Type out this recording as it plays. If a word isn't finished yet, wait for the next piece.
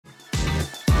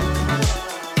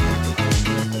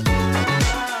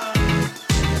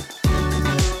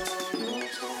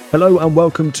Hello and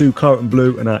welcome to Claret and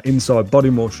Blue and our Inside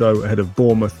BODYMOOR show ahead of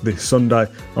Bournemouth this Sunday.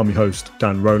 I'm your host,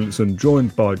 Dan Rowlinson,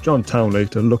 joined by John Townley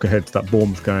to look ahead to that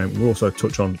Bournemouth game. We'll also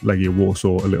touch on Legia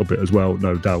Warsaw a little bit as well,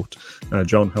 no doubt.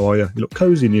 John, how are you? You look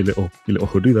cosy in your little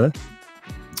hoodie there.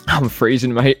 I'm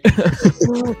freezing, mate.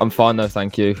 I'm fine though,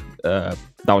 thank you.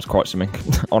 That was quite something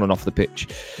on and off the pitch.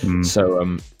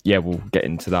 So we'll get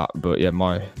into that. But yeah,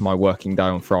 my working day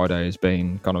on Friday has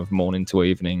been kind of morning to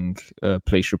evening,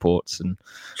 police reports and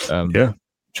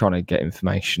trying to get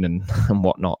information and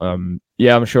whatnot. I'm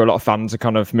sure a lot of fans have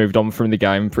kind of moved on from the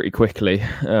game pretty quickly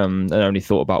and only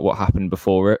thought about what happened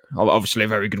before it. Obviously a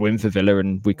very good win for Villa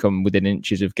and we come within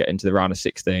inches of getting to the round of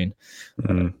 16.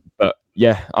 But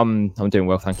yeah, I'm doing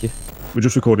well, thank you. We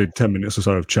just recorded 10 minutes or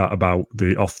so of chat about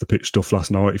the off-the-pitch stuff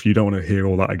last night. If you don't want to hear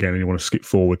all that again and you want to skip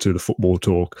forward to the football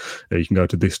talk, you can go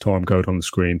to this time code on the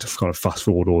screen to kind of fast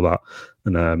forward all that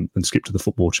and skip to the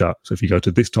football chat. So if you go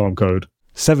to this time code,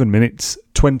 7 minutes,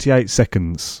 28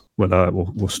 seconds,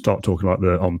 we'll start talking about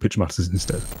the on-pitch matters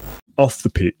instead. Off the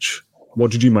pitch, what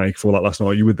did you make for that last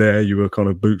night? You were there, you were kind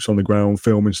of boots on the ground,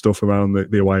 filming stuff around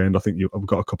the away end. I think I've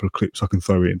got a couple of clips I can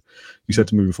throw in. You said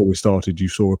to me before we started, you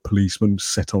saw a policeman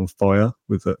set on fire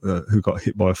with who got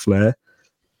hit by a flare.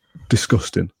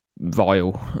 Disgusting.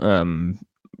 Vile. Kind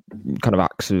of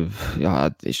acts of...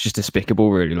 it's just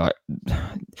despicable, really. Like,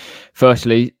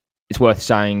 firstly, it's worth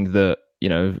saying that,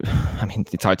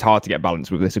 it's hard to get balance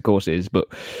with this, of course it is, but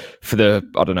for the,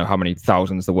 I don't know how many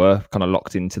thousands there were kind of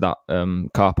locked into that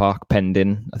car park, penned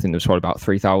in, I think there was probably about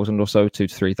 3,000 or so, 2,000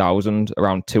 to 3,000,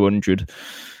 around 200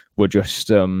 were just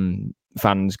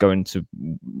fans going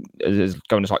as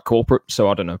like corporate, so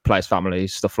I don't know, players'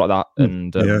 families, stuff like that,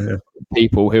 and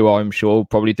people who I'm sure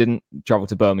probably didn't travel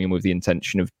to Birmingham with the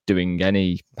intention of doing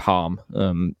any harm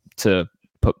to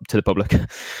the public.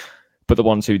 But the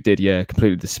ones who did,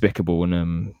 completely despicable.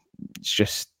 And it's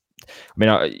just,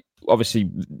 obviously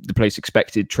the police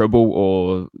expected trouble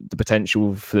or the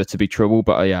potential for there to be trouble.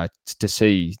 But to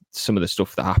see some of the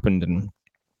stuff that happened, and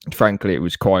frankly, it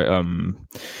was quite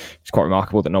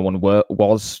remarkable that no one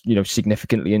was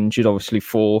significantly injured. Obviously,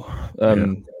 four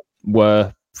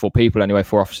people anyway.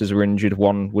 4 officers were injured.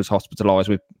 One was hospitalised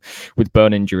with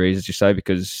burn injuries, as you say,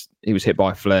 because he was hit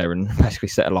by a flare and basically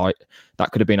set alight.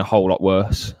 That could have been a whole lot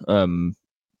worse.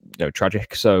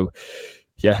 Tragic. So,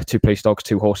 2 police dogs,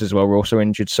 2 horses as well were also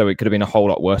injured. So it could have been a whole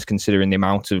lot worse considering the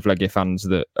amount of Legia fans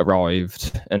that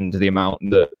arrived and the amount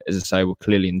that, as I say, were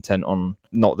clearly intent on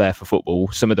not there for football.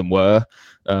 Some of them were,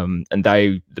 and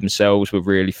they themselves were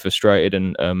really frustrated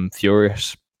and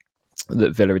furious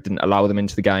that Villa didn't allow them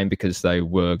into the game because they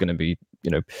were going to be,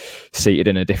 seated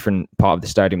in a different part of the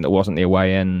stadium that wasn't the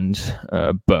away end.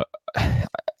 But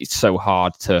it's so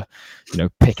hard to,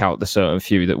 pick out the certain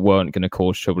few that weren't going to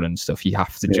cause trouble and stuff. You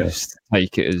have to just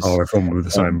take it as... everyone with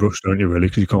the same brush, don't you, really?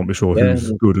 Because you can't be sure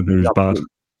who's good and who's bad.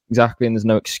 Exactly, and there's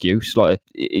no excuse. Like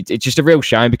it's just a real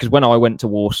shame because when I went to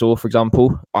Warsaw, for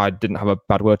example, I didn't have a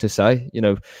bad word to say.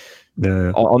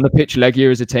 On the pitch, Legia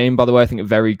as a team, by the way, I think are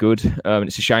very good. And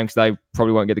it's a shame because they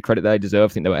probably won't get the credit they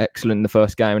deserve. I think they were excellent in the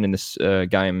first game, and in this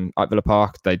game at Villa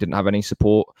Park, they didn't have any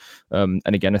support. And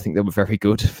again, I think they were very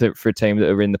good for a team that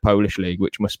are in the Polish league,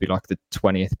 which must be like the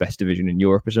 20th best division in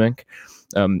Europe or something.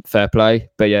 Fair play,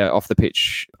 but off the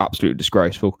pitch, absolutely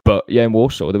disgraceful. But in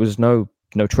Warsaw, there was no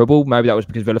trouble. Maybe that was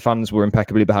because Villa fans were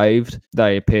impeccably behaved.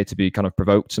 They appeared to be kind of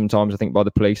provoked sometimes, I think, by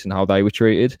the police and how they were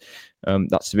treated.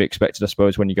 That's to be expected, I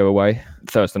suppose, when you go away.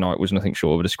 Thursday night was nothing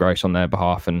short of a disgrace on their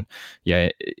behalf. And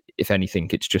if anything,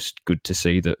 it's just good to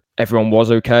see that everyone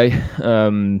was okay.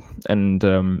 Probably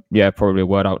a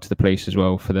word out to the police as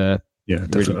well for their... Yeah,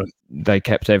 definitely. Really, they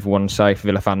kept everyone safe.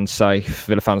 Villa fans safe.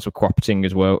 Villa fans were cooperative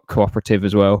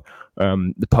as well.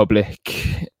 The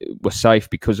public were safe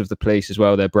because of the police as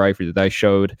well. Their bravery that they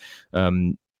showed.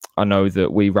 I know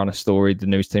that we ran a story. The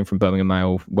news team from Birmingham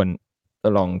Mail went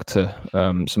along to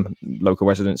some local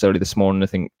residents early this morning. I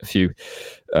think a few,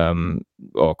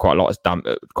 or quite a lot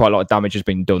of damage has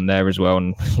been done there as well.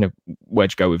 And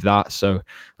where'd you go with that? So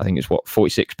I think it's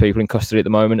 46 people in custody at the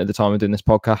moment at the time of doing this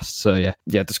podcast. So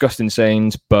disgusting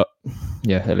scenes, but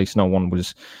at least no one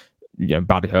was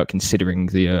badly hurt considering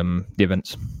the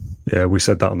events. Yeah, we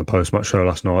said that on the post-match show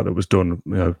last night that was done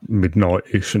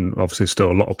midnight-ish, and obviously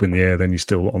still a lot up in the air. Then you're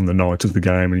still on the night of the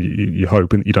game, and you're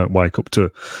hoping that you don't wake up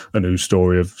to a news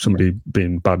story of somebody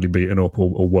being badly beaten up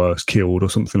or worse, killed or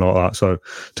something like that. So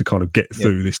to kind of get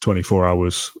through this 24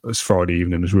 hours, it's Friday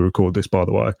evening as we record this, by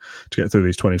the way, to get through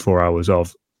these 24 hours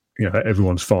of,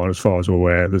 everyone's fine as far as we're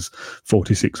aware. There's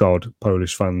 46 odd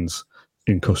Polish fans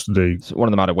in custody. So one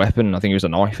of them had a weapon. I think it was a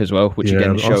knife as well, which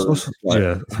again shows.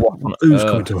 Who's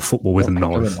coming to a football with a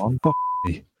knife?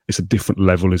 it's a different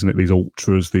level, isn't it? These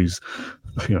ultras, these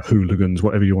hooligans,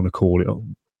 whatever you want to call it.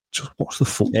 Just watch the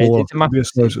football.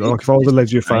 Like if I was a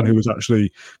Legia fan who was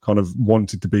actually kind of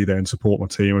wanted to be there and support my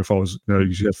team, if I was,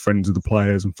 you have friends of the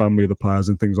players and family of the players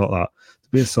and things like that, to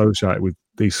be associated with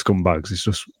these scumbags,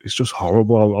 it's just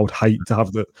horrible. I would hate to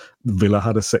have that Villa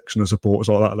had a section of supporters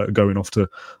like that are going off to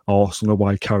Arsenal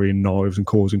away, carrying knives and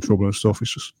causing trouble and stuff.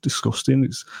 It's just disgusting.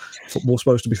 It's football's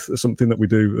supposed to be something that we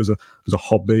do as a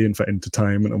hobby and for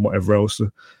entertainment and whatever else.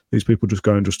 These people just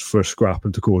going just for a scrap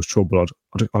and to cause trouble.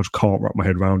 I just can't wrap my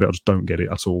head around it. I just don't get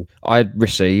it at all. I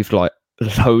received like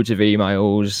loads of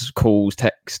emails, calls,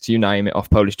 texts, you name it, off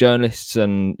Polish journalists,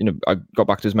 and I got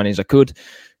back to as many as I could,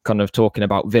 kind of talking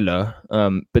about Villa.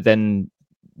 But then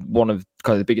one of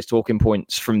kind of the biggest talking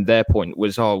points from their point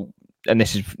was, and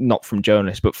this is not from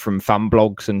journalists, but from fan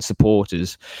blogs and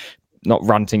supporters, not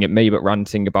ranting at me, but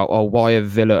ranting about, why are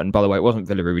Villa, and by the way, it wasn't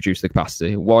Villa who reduced the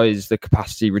capacity. Why is the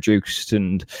capacity reduced?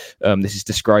 And this is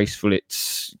disgraceful.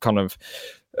 It's kind of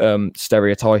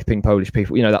stereotyping Polish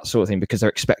people, that sort of thing, because they're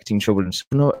expecting trouble. And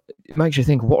it makes you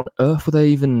think, what on earth were they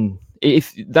even?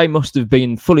 If they must have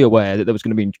been fully aware that there was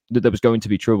going to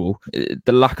be trouble.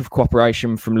 The lack of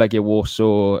cooperation from Legia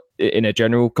Warsaw in a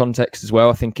general context as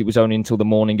well. I think it was only until the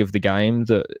morning of the game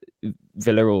that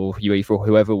Villa or UEFA or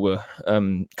whoever were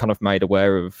kind of made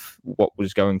aware of what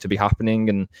was going to be happening.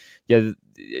 And yeah,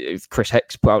 Chris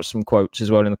Hex put out some quotes as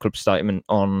well in the club statement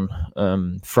on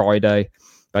Friday,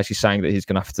 basically saying that he's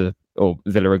going to have to, or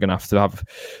Villa are going to have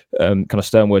kind of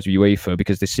stern words with UEFA,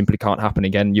 because this simply can't happen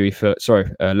again.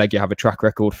 Legia have a track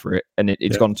record for it, and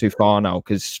it's gone too far now,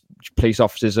 because police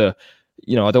officers are,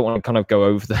 I don't want to kind of go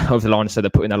over the line and say they're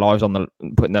putting their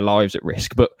lives at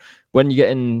risk, but when you're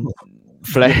getting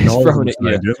flares thrown at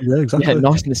you,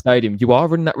 nice in the stadium, you are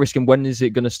running that risk. And when is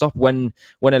it going to stop? When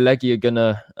are Legia going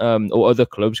to, or other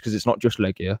clubs, because it's not just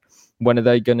Legia, when are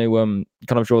they going to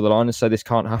kind of draw the line and say this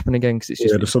can't happen again? Because it's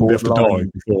just somebody have to die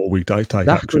before we take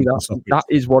action. That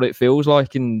is what it feels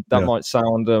like, and that might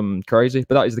sound crazy,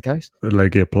 but that is the case.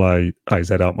 Legia play AZ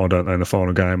out, don't they, in the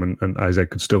final game, and AZ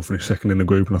could still finish second in the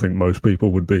group, and I think most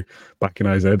people would be backing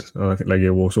AZ. I think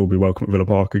Legia Warsaw will be welcome at Villa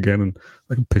Park again, and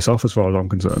they can piss off as far as I'm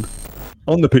concerned.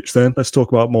 On the pitch then, let's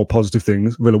talk about more positive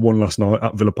things. Villa won last night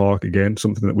at Villa Park again,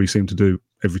 something that we seem to do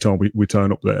every time we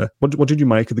turn up there. What did you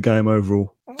make of the game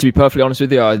overall? To be perfectly honest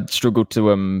with you, I struggled to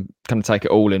kind of take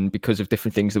it all in because of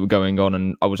different things that were going on,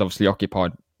 and I was obviously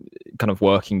occupied kind of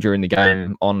working during the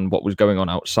game on what was going on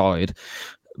outside.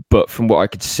 But from what I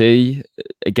could see,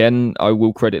 again, I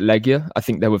will credit Legia. I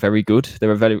think they were very good. They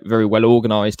were a very, very well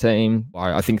organised team.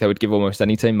 I think they would give almost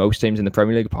any team, most teams in the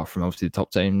Premier League, apart from obviously the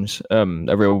top teams, a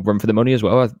real run for the money as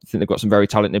well. I think they've got some very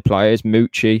talented players.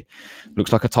 Mucci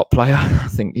looks like a top player. I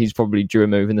think he's probably due a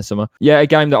move in the summer. Yeah, a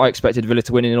game that I expected Villa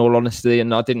to win, in all honesty,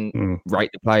 and I didn't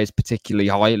rate the players particularly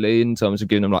highly in terms of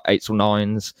giving them like 8s or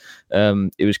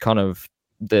 9s. It was kind of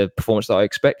the performance that I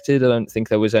expected. I don't think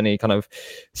there was any kind of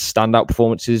standout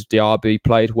performances. Diaby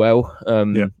played well.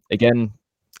 Again,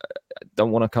 I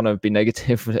don't want to kind of be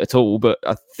negative at all, but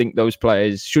I think those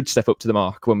players should step up to the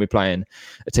mark when we're playing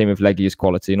a team of Legia's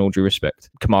quality, in all due respect.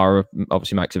 Kamara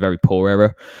obviously makes a very poor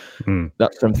error.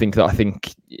 That's something that I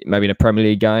think maybe in a Premier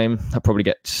League game, that probably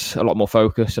gets a lot more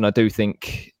focus. And I do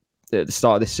think at the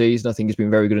start of this season, I think he's been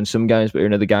very good in some games, but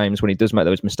in other games, when he does make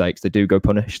those mistakes, they do go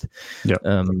punished.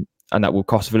 And that will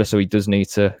cost Villa, so he does need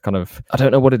to kind of, I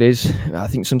don't know what it is. I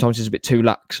think sometimes he's a bit too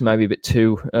lax, maybe a bit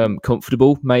too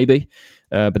comfortable, maybe.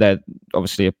 But they're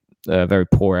obviously a very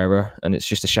poor error, and it's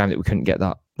just a shame that we couldn't get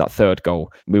that third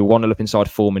goal. We were 1-0 up inside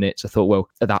 4 minutes. I thought, well,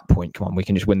 at that point, come on, we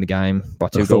can just win the game by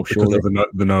 2 goals. Because of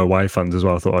the no away fans as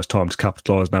well, I thought it's time to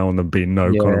capitalise now on there being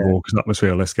no kind of raucous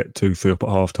atmosphere. Let's get 2-3 up at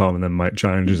half time and then make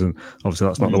changes. And obviously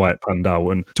that's not the way it panned out.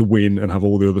 And to win and have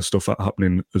all the other stuff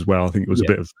happening as well, I think it was a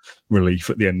bit of relief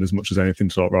at the end as much as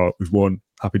anything. So, right, we've won.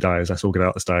 Happy days. Let's all get out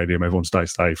of the stadium. Everyone stay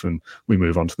safe, and we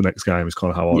move on to the next game. Is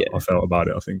kind of how I felt about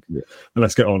it, I think. And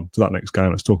let's get on to that next game.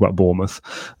 Let's talk about Bournemouth,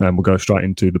 and we'll go straight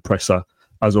into the presser.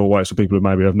 As always, for people who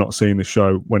maybe have not seen the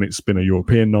show, when it's been a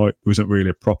European night, there isn't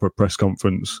really a proper press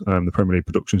conference. The Premier League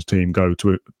productions team go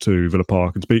to Villa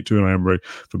Park and speak to Unai Emery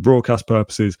for broadcast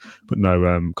purposes, but no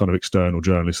kind of external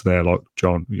journalists there like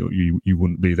John. You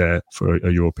wouldn't be there for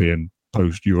a European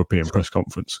post-European press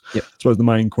conference. I suppose the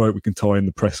main quote we can tie in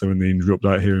the presser and the injury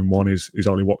update here in one is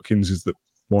Ollie Watkins, is that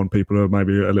one people are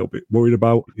maybe a little bit worried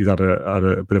about. He's had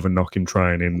a bit of a knock in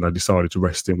training. They decided to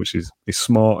rest him, which is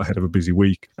smart ahead of a busy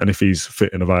week. And if he's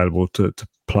fit and available to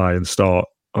play and start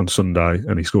on Sunday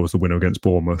and he scores the winner against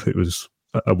Bournemouth, it was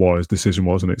a wise decision,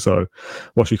 wasn't it? So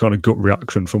what's your kind of gut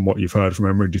reaction from what you've heard from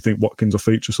Emery? Do you think Watkins will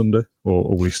feature Sunday, or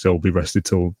will he still be rested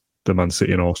till the Man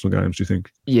City and Arsenal games, do you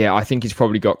think? Yeah, I think he's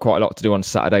probably got quite a lot to do on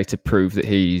Saturday to prove that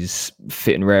he's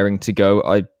fit and raring to go.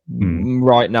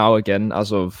 Right now, again,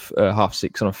 as of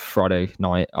 6:30 on a Friday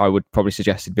night, I would probably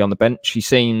suggest he'd be on the bench. He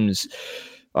seems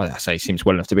well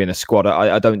enough to be in the squad.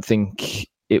 I don't think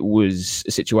it was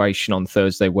a situation on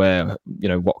Thursday where,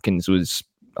 Watkins was,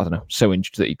 so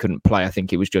injured that he couldn't play. I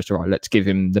think it was just, all right, let's give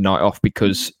him the night off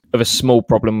because of a small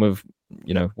problem with,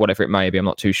 whatever it may be. I'm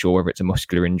not too sure whether it's a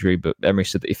muscular injury, but Emery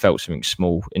said that he felt something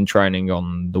small in training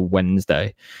on the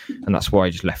Wednesday, and that's why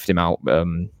he just left him out.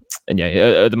 And yeah,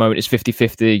 at the moment it's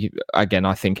 50-50. Again,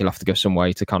 I think he'll have to go some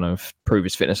way to kind of prove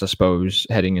his fitness, I suppose,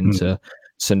 heading into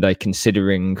Sunday,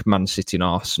 considering Man City and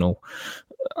Arsenal.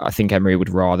 I think Emery would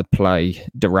rather play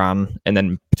Duran and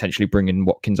then potentially bring in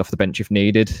Watkins off the bench if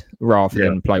needed, rather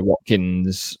than play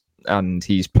Watkins and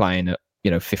he's playing at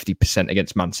 50%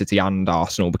 against Man City and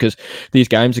Arsenal, because these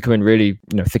games are coming really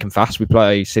thick and fast. We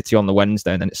play City on the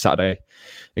Wednesday and then it's Saturday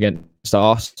against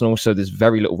Arsenal, so there's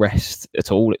very little rest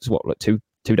at all. It's like 2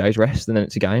 days rest and then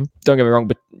it's a game. Don't get me wrong,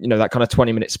 but that kind of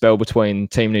 20-minute spell between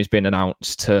team news being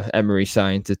announced to Emery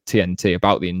saying to TNT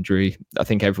about the injury, I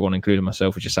think everyone, including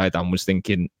myself, as you say, Dan, was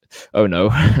thinking, oh no,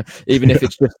 even if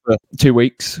it's just for 2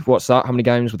 weeks, what's that? How many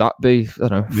games would that be? I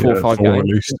don't know, 4 or 5 games. At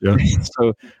least, yeah.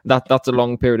 So that's a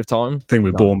long period of time. The thing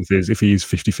with Bournemouth is if he is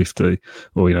 50-50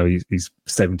 or he's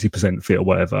 70% fit or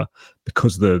whatever,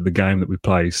 because the game that we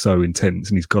play is so intense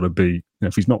and he's got to be,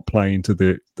 if he's not playing to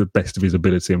the best of his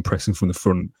ability and pressing from the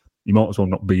front, you might as well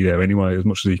not be there anyway. As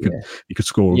much as he could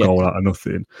score a goal out of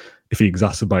nothing, if he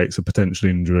exacerbates a potential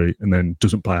injury and then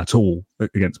doesn't play at all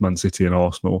against Man City and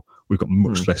Arsenal, we've got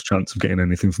much less chance of getting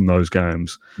anything from those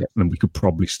games. And we could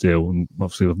probably still, and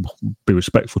obviously be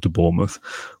respectful to Bournemouth,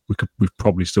 we've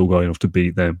probably still got enough to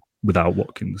beat them without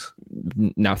Watkins.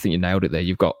 Now I think you nailed it there.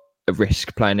 You've got a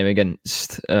risk playing him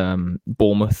against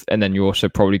Bournemouth, and then you're also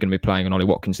probably going to be playing an Ollie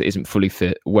Watkins that isn't fully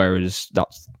fit, whereas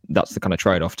that's the kind of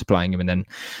trade-off to playing him. And then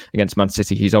against Man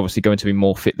City, he's obviously going to be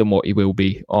more fit than what he will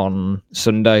be on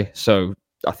Sunday, so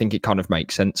I think it kind of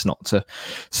makes sense not to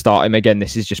start him. Again,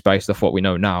 this is just based off what we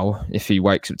know now. If he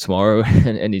wakes up tomorrow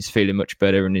and he's feeling much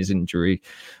better and his injury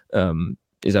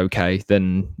is okay,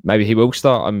 then maybe he will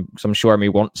start. I'm sure Emery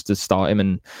wants to start him,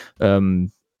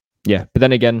 and but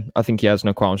then again, I think he has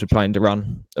no qualms with playing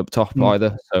Duran up top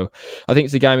either. So I think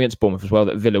it's the game against Bournemouth as well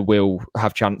that Villa will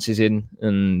have chances in.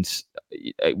 And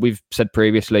we've said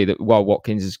previously that while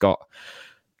Watkins has got,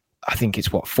 I think it's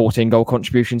 14 goal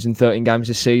contributions in 13 games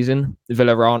this season,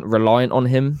 Villa aren't reliant on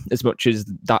him as much as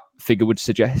that figure would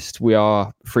suggest. We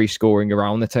are free scoring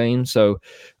around the team. So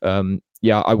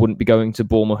I wouldn't be going to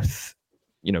Bournemouth,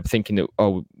 thinking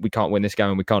that, we can't win this game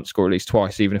and we can't score at least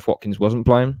twice, even if Watkins wasn't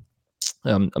playing.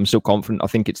 I'm still confident. I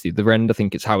think it's the other end. I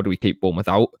think it's how do we keep Bournemouth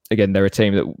out? Again, they're a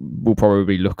team that will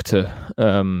probably look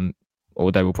to,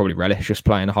 or they will probably relish just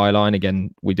playing a high line.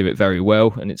 Again, we do it very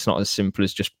well, and it's not as simple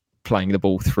as just playing the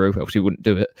ball through. Obviously, we wouldn't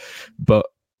do it, but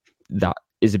that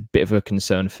is a bit of a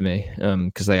concern for me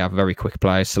because they have very quick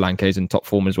players. Solanke's in top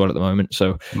form as well at the moment.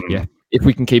 So, if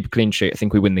we can keep a clean sheet, I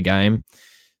think we win the game.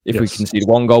 If we concede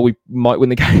one goal, we might win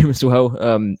the game as well.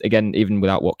 Again, even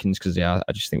without Watkins, because I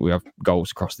just think we have goals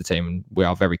across the team and we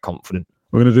are very confident.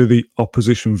 We're going to do the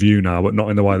opposition view now, but not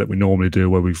in the way that we normally do,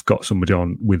 where we've got somebody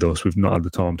on with us. We've not had the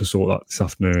time to sort that this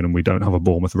afternoon, and we don't have a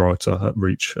Bournemouth writer at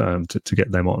reach to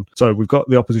get them on. So we've got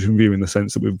the opposition view in the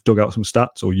sense that we've dug out some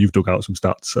stats, or you've dug out some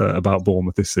stats about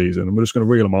Bournemouth this season, and we're just going to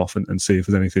reel them off and see if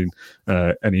there's anything,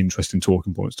 any interesting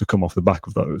talking points to come off the back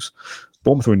of those.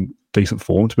 Bournemouth are in decent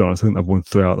form, to be honest. I think they've won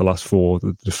 3 out of the last 4.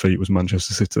 The defeat was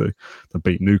Manchester City. They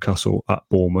beat Newcastle at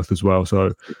Bournemouth as well.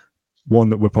 So one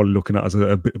that we're probably looking at as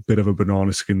a bit of a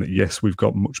banana skin, that yes, we've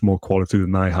got much more quality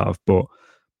than they have, but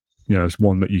it's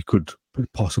one that you could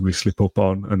possibly slip up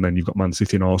on, and then you've got Man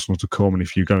City and Arsenal to come, and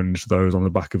if you're going into those on the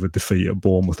back of a defeat at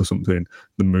Bournemouth or something,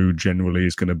 the mood generally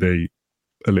is going to be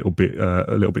a little bit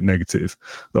negative,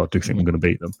 though I do think we're going to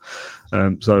beat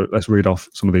them. So let's read off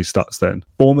some of these stats then.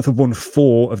 Bournemouth have won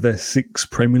 4 of their 6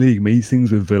 Premier League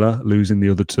meetings with Villa, losing the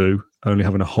other 2, only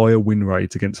having a higher win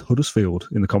rate against Huddersfield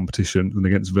in the competition than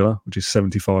against Villa, which is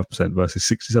 75% versus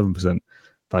 67%.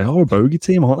 They are a bogey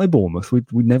team, aren't they, Bournemouth?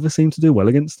 We never seem to do well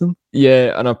against them.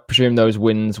 Yeah, and I presume those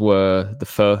wins were the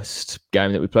first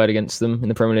game that we played against them in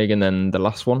the Premier League, and then the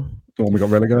last one. The one we got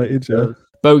relegated, yeah.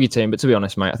 Bogey team, but to be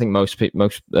honest, mate, I think most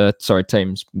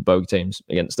teams, bogey teams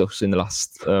against us in the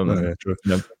last,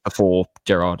 before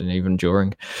Gerrard and even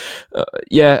during.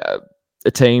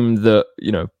 A team that,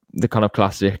 the kind of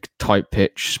classic tight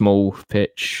pitch, small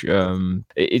pitch.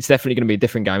 It's definitely going to be a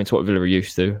different game to what Villa are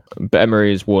used to. But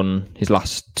Emery has won his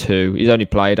last 2. He's only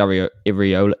played Andoni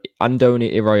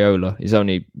Iraola. He's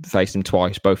only faced him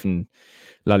twice, both in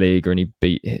La Liga, and he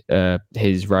beat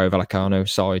his Rayo Vallecano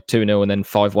side 2-0 and then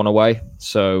 5-1 away.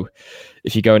 So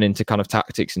if you're going into kind of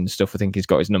tactics and stuff, I think he's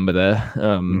got his number there.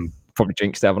 Probably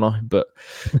jinxed it, haven't I? But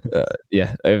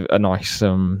yeah, a nice, I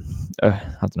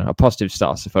don't know, a positive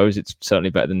start, I suppose. It's certainly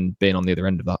better than being on the other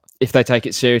end of that. If they take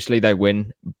it seriously, they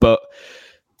win. But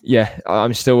yeah,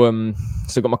 I'm still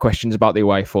got my questions about the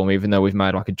away form, even though we've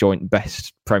made like a joint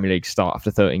best Premier League start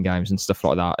after 13 games and stuff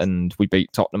like that, and we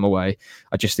beat Tottenham away.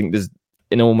 I just think there's,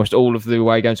 in almost all of the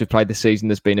away games we've played this season,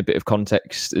 there's been a bit of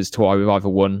context as to why we've either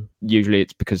won. Usually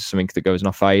it's because of something that goes in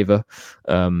our favour.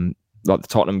 Like the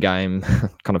Tottenham game,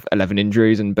 kind of 11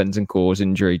 injuries, and Bentancur's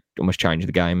injury almost changed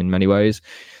the game in many ways.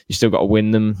 You still got to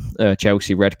win them.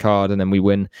 Chelsea, red card, and then we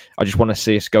win. I just want to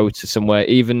see us go to somewhere,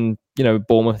 even,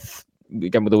 Bournemouth,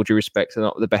 again, with all due respect, they're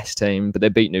not the best team, but they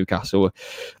beat Newcastle.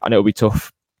 I know it'll be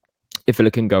tough. If Villa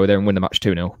can go there and win the match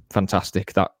 2-0,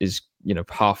 fantastic. That is,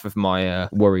 half of my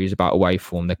worries about away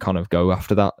form. They kind of go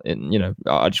after that. And,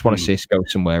 I just want to see us go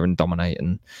somewhere and dominate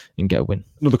and get a win.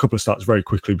 Another couple of stats very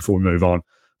quickly before we move on.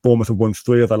 Bournemouth have won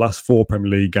 3 of their last 4 Premier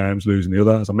League games, losing the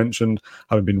other. As I mentioned,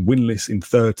 having been winless in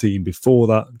 13 before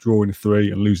that, drawing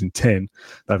 3 and losing 10.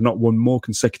 They've not won more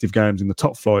consecutive games in the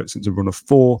top flight since a run of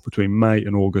 4 between May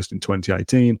and August in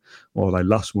 2018, while they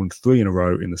last won 3 in a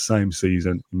row in the same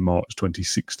season in March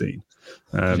 2016.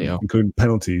 Including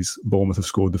penalties, Bournemouth have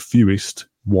scored the fewest,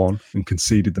 1, and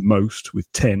conceded the most,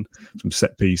 with 10 from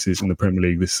set pieces in the Premier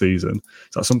League this season.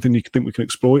 Is that something you think we can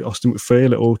exploit? Austin McPhee, a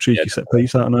little cheeky set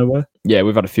piece out of nowhere? Yeah,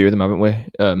 we've had a few of them, haven't we,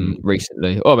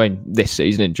 recently? Oh, I mean, this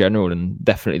season in general, and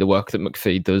definitely the work that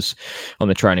McPhee does on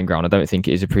the training ground. I don't think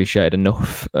it is appreciated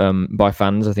enough by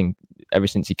fans. I think ever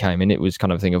since he came in, it was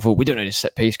kind of a thing of, we don't need a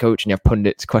set piece coach, and you have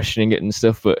pundits questioning it and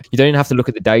stuff, but you don't even have to look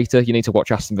at the data. You need to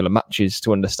watch Aston Villa matches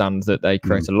to understand that they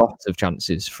create a lot of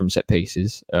chances from set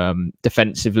pieces.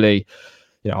 Defensively,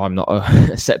 I'm not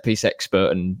a set piece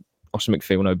expert, and Austin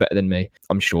McPhee will know better than me.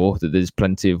 I'm sure that there's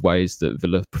plenty of ways that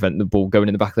Villa prevent the ball going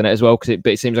in the back of the net as well, because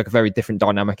it seems like a very different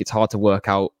dynamic. It's hard to work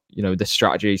out, the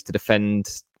strategies to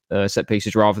defend set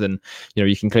pieces, rather than,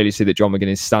 you can clearly see that John McGinn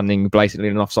is standing blatantly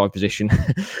in an offside position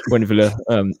when Villa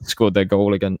scored their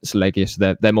goal against Legia,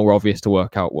 so they're more obvious to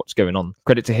work out what's going on.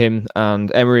 Credit to him and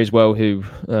Emery as well, who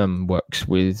works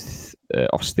with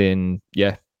Austin.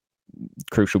 Yeah,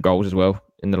 crucial goals as well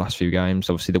in the last few games.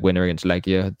 Obviously the winner against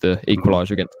Legia, the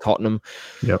equaliser against Tottenham.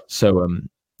 Yep. So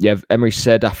Emery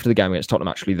said after the game against Tottenham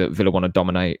actually that Villa want to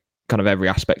dominate kind of every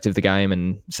aspect of the game,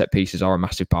 and set pieces are a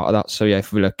massive part of that. So yeah, if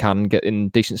Villa can get in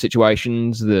decent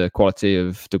situations, the quality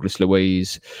of Douglas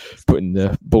Luiz putting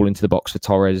the ball into the box for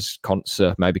Torres,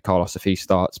 Konsa, maybe Carlos if he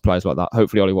starts, players like that,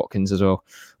 hopefully Ollie Watkins as well,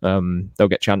 they'll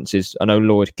get chances. I know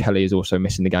Lloyd Kelly is also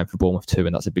missing the game for Bournemouth too,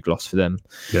 and that's a big loss for them.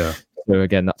 Yeah. So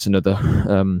again, that's another,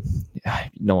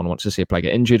 no one wants to see a player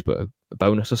get injured, but a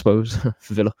bonus, I suppose,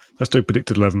 for Villa. Let's do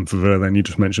predicted 11 for Villa then. You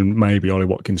just mentioned maybe Ollie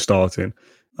Watkins starting.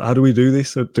 How do we do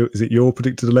this? Is it your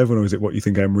predicted 11, or is it what you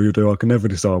think Emery will do? I can never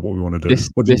decide what we want to do.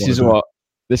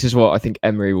 This is what I think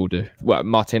Emery will do. Well,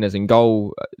 Martinez in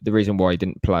goal. The reason why he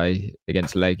didn't play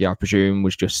against Legia, I presume,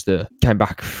 was just came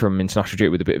back from international duty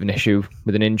with a bit of an issue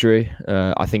with an injury.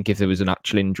 I think if there was an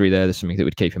actual injury there's something that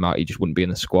would keep him out. He just wouldn't be in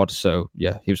the squad. So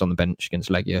yeah, he was on the bench against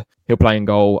Legia. He'll play in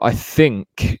goal. I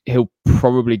think he'll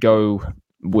probably go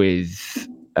with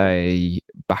a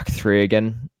back 3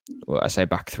 again. Well, I say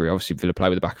back 3. Obviously, Villa play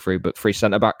with a back 3, but 3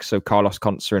 centre backs. So Carlos,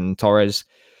 Konsa, and Torres.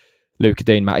 Luca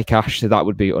Dean, Matty Cash, so that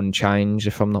would be unchanged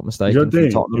if I'm not mistaken. You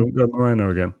won't go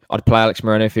Moreno again? I'd play Alex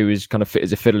Moreno if he was kind of fit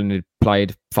as a fiddle and he'd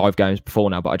played 5 games before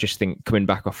now, but I just think coming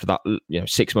back after that,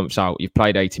 6 months out, you've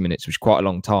played 80 minutes, which is quite a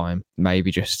long time, maybe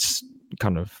just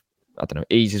kind of, I don't know,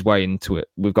 ease his way into it.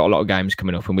 We've got a lot of games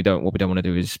coming up, and what we don't want to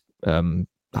do is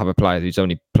have a player who's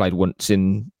only played once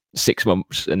in 6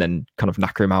 months and then kind of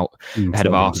knacker him out ahead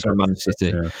of Arsenal and Man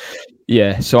City.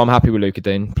 Yeah, so I'm happy with Luca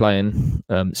Dean playing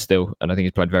still, and I think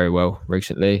he's played very well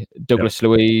recently. Douglas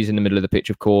Luiz in the middle of the pitch,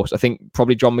 of course. I think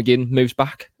probably John McGinn moves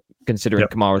back, considering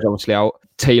Kamara's obviously out.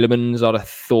 Tielemans, I'd have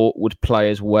thought, would play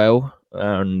as well,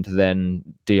 and then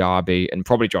Diaby and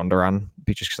probably John Duran,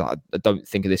 just because I don't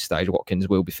think at this stage Watkins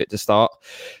will be fit to start.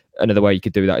 Another way you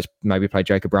could do that is maybe play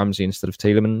Jacob Ramsey instead of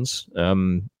Tielemans.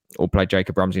 Or play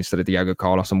Jacob Ramsey instead of Diego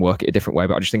Carlos and work it a different way.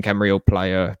 But I just think Emery will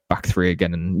play a back 3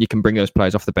 again, and you can bring those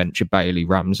players off the bench, Bailey,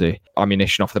 Ramsey,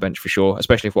 ammunition off the bench for sure,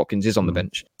 especially if Watkins is on the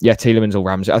bench. Yeah, Tielemans or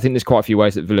Ramsey. I think there's quite a few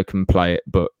ways that Villa can play it,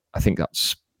 but I think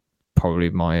that's probably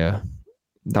my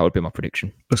that would be my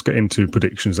prediction. Let's get into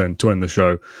predictions then to end the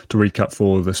show. To recap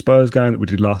for the Spurs game that we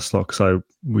did last, like I say,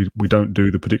 we don't do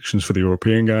the predictions for the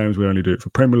European games. We only do it for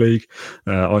Premier League.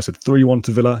 I said 3-1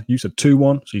 to Villa. You said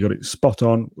 2-1. So you got it spot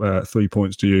on. 3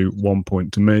 points to you, 1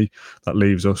 point to me. That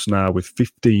leaves us now with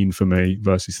 15 for me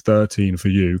versus 13 for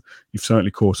you. You've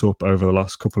certainly caught up over the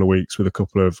last couple of weeks with a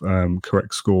couple of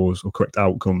correct scores or correct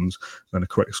outcomes and a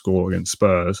correct score against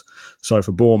Spurs. So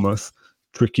for Bournemouth,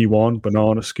 tricky one,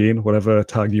 banana skin, whatever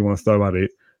tag you want to throw at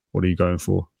it. What are you going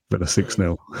for? Villa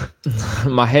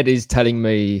 6-0. My head is telling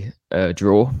me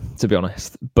draw, to be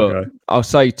honest. But Okay. I'll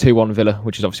say 2-1 Villa,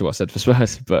 which is obviously what I said for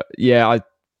Spurs. But yeah,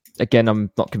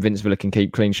 I'm not convinced Villa can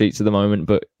keep clean sheets at the moment,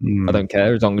 but I don't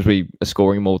care as long as we are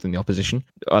scoring more than the opposition.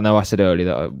 I know I said earlier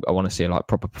that I want to see like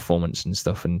proper performance and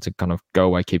stuff and to kind of go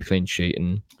away, keep a clean sheet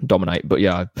and dominate. But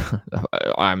yeah,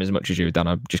 I am as much as you, Dan.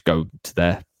 I just go to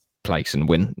their place and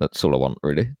win. That's all I want,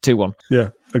 really. 2-1. Yeah,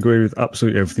 agree with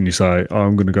absolutely everything you say.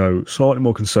 I'm going to go slightly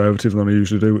more conservative than I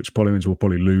usually do, which probably means we'll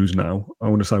probably lose now. I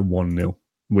want to say 1-0.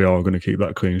 We are going to keep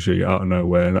that clean sheet out of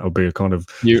nowhere, and that'll be a kind of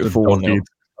Beautiful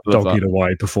dogged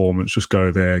away performance. Just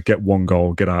go there, get 1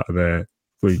 goal, get out of there,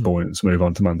 3 points, move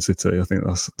on to Man City. I think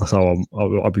that's how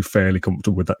I'll be fairly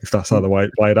comfortable with that. If that's how the way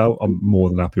it played out, I'm more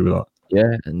than happy with that.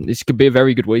 Yeah, and this could be a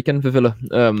very good weekend for Villa.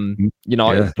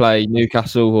 United play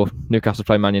Newcastle, or Newcastle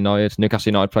play Man United.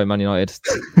 Newcastle United play Man United.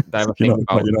 They have a thing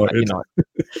about United.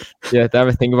 Yeah, they have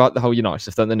a thing about the whole United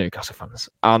stuff, don't the Newcastle fans.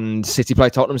 And City play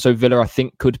Tottenham, so Villa, I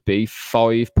think, could be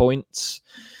 5 points.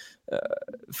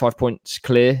 5 points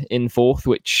clear in fourth,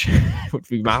 which would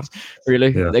be mad, really.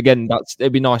 Yeah. Again,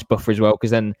 it'd be a nice buffer as well,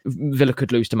 because then Villa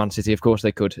could lose to Man City, of course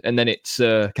they could. And then it's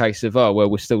a case of,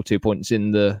 we're still 2 points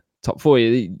in the top 4.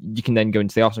 You can then go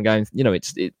into the Arsenal game.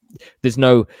 There's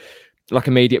no like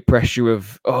immediate pressure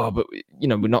of but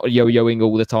we're not yo-yoing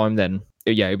all the time. Then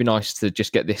it'd be nice to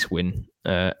just get this win,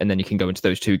 and then you can go into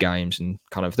those 2 games and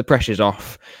kind of the pressure's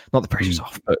off. Not the pressure's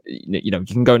off, but you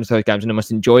can go into those games and you must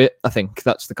enjoy it. I think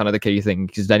that's the key thing,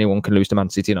 because anyone can lose to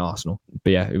Man City and Arsenal. But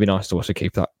yeah, it'd be nice to also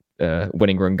keep that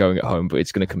winning run going at home. But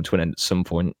it's going to come to an end at some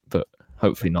point. But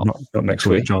hopefully not next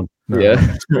week, John. No, yeah,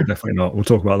 definitely not. We'll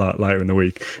talk about that later in the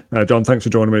week. John, thanks for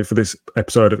joining me for this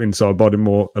episode of Inside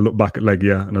BODYMOOR. A look back at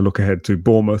Legia and a look ahead to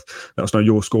Bournemouth. Let us know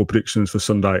your score predictions for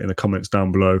Sunday in the comments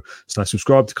down below. Stay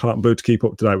subscribed to Claret and Blue to keep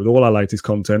up to date with all our latest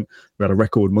content. We had a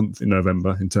record month in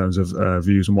November in terms of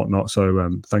views and whatnot. So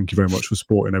thank you very much for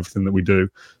supporting everything that we do.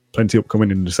 Plenty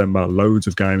upcoming in December, loads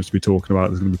of games to be talking about.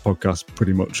 There's going to be podcasts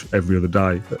pretty much every other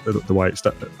day, the way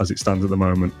as it stands at the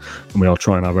moment. And we are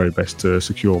trying our very best to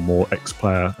secure more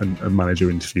ex-player and manager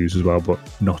interviews as well, but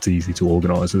not easy to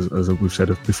organise, as we've said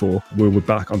before. We'll be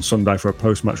back on Sunday for a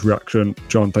post-match reaction.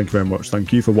 John, thank you very much.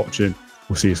 Thank you for watching.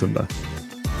 We'll see you Sunday.